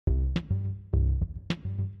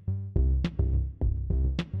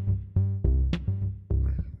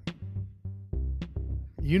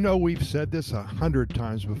You know, we've said this 100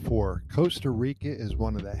 times before. Costa Rica is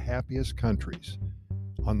one of the happiest countries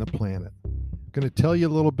on the planet. I'm going to tell you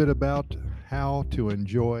a little bit about how to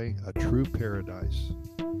enjoy a true paradise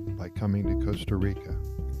by coming to Costa Rica.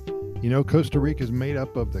 You know, Costa Rica is made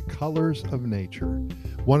up of the colors of nature,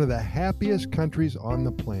 one of the happiest countries on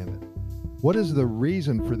the planet. What is the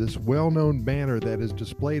reason for this well-known banner that is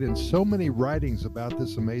displayed in so many writings about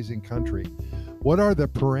this amazing country? What are the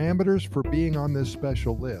parameters for being on this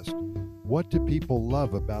special list? What do people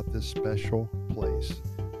love about this special place?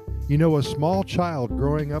 You know, a small child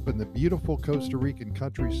growing up in the beautiful Costa Rican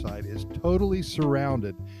countryside is totally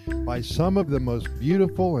surrounded by some of the most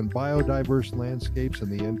beautiful and biodiverse landscapes in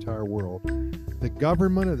the entire world. The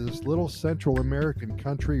government of this little Central American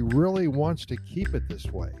country really wants to keep it this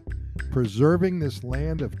way. Preserving this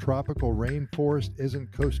land of tropical rainforest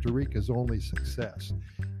isn't Costa Rica's only success.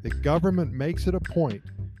 The government makes it a point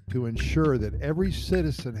to ensure that every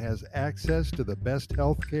citizen has access to the best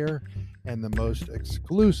health care and the most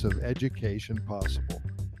exclusive education possible.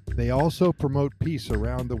 They also promote peace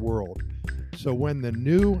around the world. So when the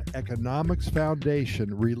New Economics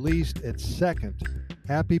Foundation released its second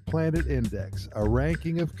Happy Planet Index, a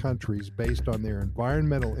ranking of countries based on their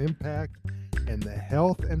environmental impact and the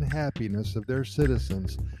health and happiness of their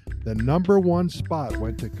citizens, the number one spot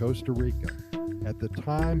went to Costa Rica. At the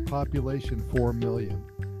time, population 4 million.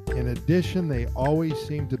 In addition, they always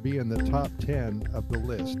seem to be in the top 10 of the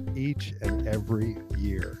list each and every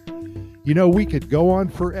year. You know, we could go on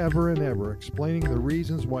forever and ever explaining the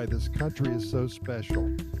reasons why this country is so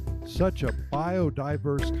special. Such a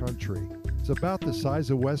biodiverse country. It's about the size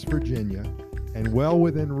of West Virginia and well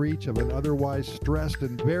within reach of an otherwise stressed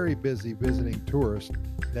and very busy visiting tourist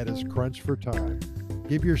that is crunched for time.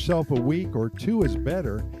 Give yourself a week or two is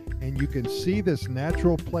better, and you can see this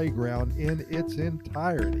natural playground in its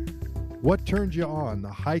entirety. What turns you on?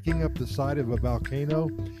 The hiking up the side of a volcano,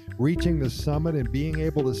 reaching the summit and being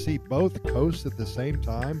able to see both coasts at the same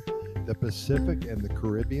time, the Pacific and the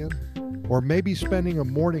Caribbean? Or maybe spending a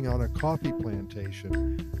morning on a coffee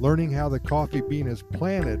plantation, learning how the coffee bean is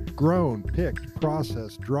planted, grown, picked,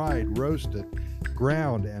 processed, dried, roasted,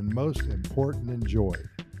 ground, and most important, enjoyed.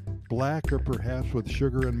 Black or perhaps with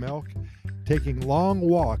sugar and milk? Taking long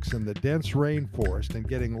walks in the dense rainforest and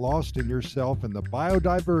getting lost in yourself in the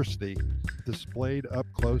biodiversity displayed up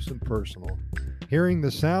close and personal. Hearing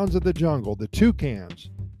the sounds of the jungle, the toucans,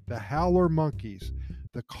 the howler monkeys,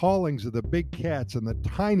 the callings of the big cats, and the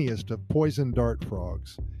tiniest of poison dart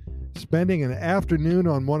frogs. Spending an afternoon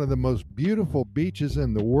on one of the most beautiful beaches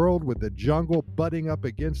in the world with the jungle butting up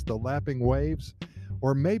against the lapping waves.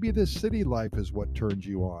 Or maybe the city life is what turns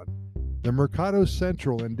you on. The Mercado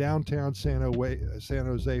Central in downtown San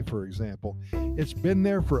Jose, for example, it's been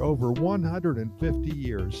there for over 150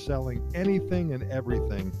 years, selling anything and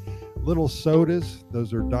everything. Little sodas,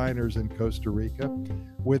 those are diners in Costa Rica,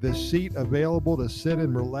 with a seat available to sit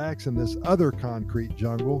and relax in this other concrete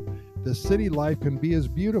jungle. The city life can be as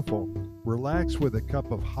beautiful. Relax with a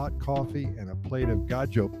cup of hot coffee and a plate of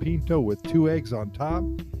gallo pinto with 2 eggs on top.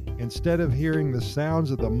 Instead of hearing the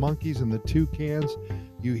sounds of the monkeys and the toucans,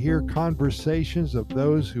 you hear conversations of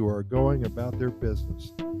those who are going about their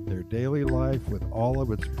business, their daily life with all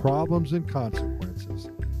of its problems and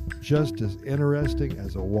consequences. Just as interesting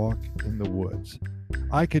as a walk in the woods.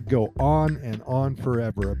 I could go on and on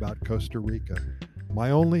forever about Costa Rica.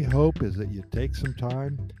 My only hope is that you take some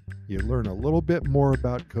time, you learn a little bit more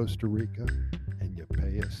about Costa Rica, and you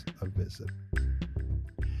pay us a visit.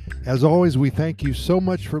 As always, we thank you so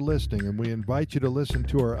much for listening, and we invite you to listen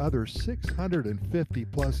to our other 650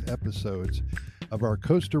 plus episodes of our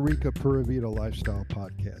Costa Rica Pura Vida Lifestyle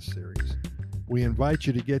podcast series. We invite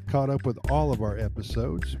you to get caught up with all of our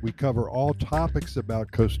episodes. We cover all topics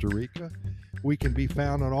about Costa Rica. We can be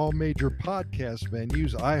found on all major podcast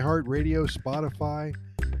venues, iHeartRadio, Spotify,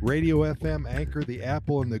 Radio FM, Anchor, the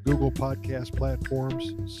Apple and the Google podcast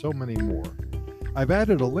platforms, so many more. I've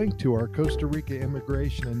added a link to our Costa Rica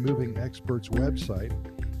Immigration and Moving Experts website.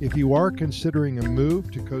 If you are considering a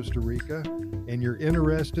move to Costa Rica and you're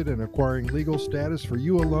interested in acquiring legal status for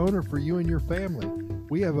you alone or for you and your family,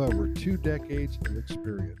 we have over 2 decades of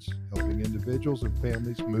experience helping individuals and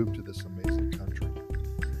families move to this amazing country.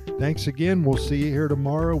 Thanks again. We'll see you here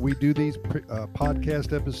tomorrow. We do these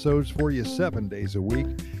podcast episodes for you 7 days a week.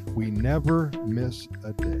 We never miss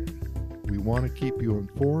a day. We want to keep you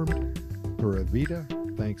informed. Pura Vida,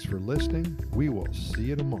 thanks for listening. We will see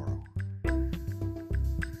you tomorrow.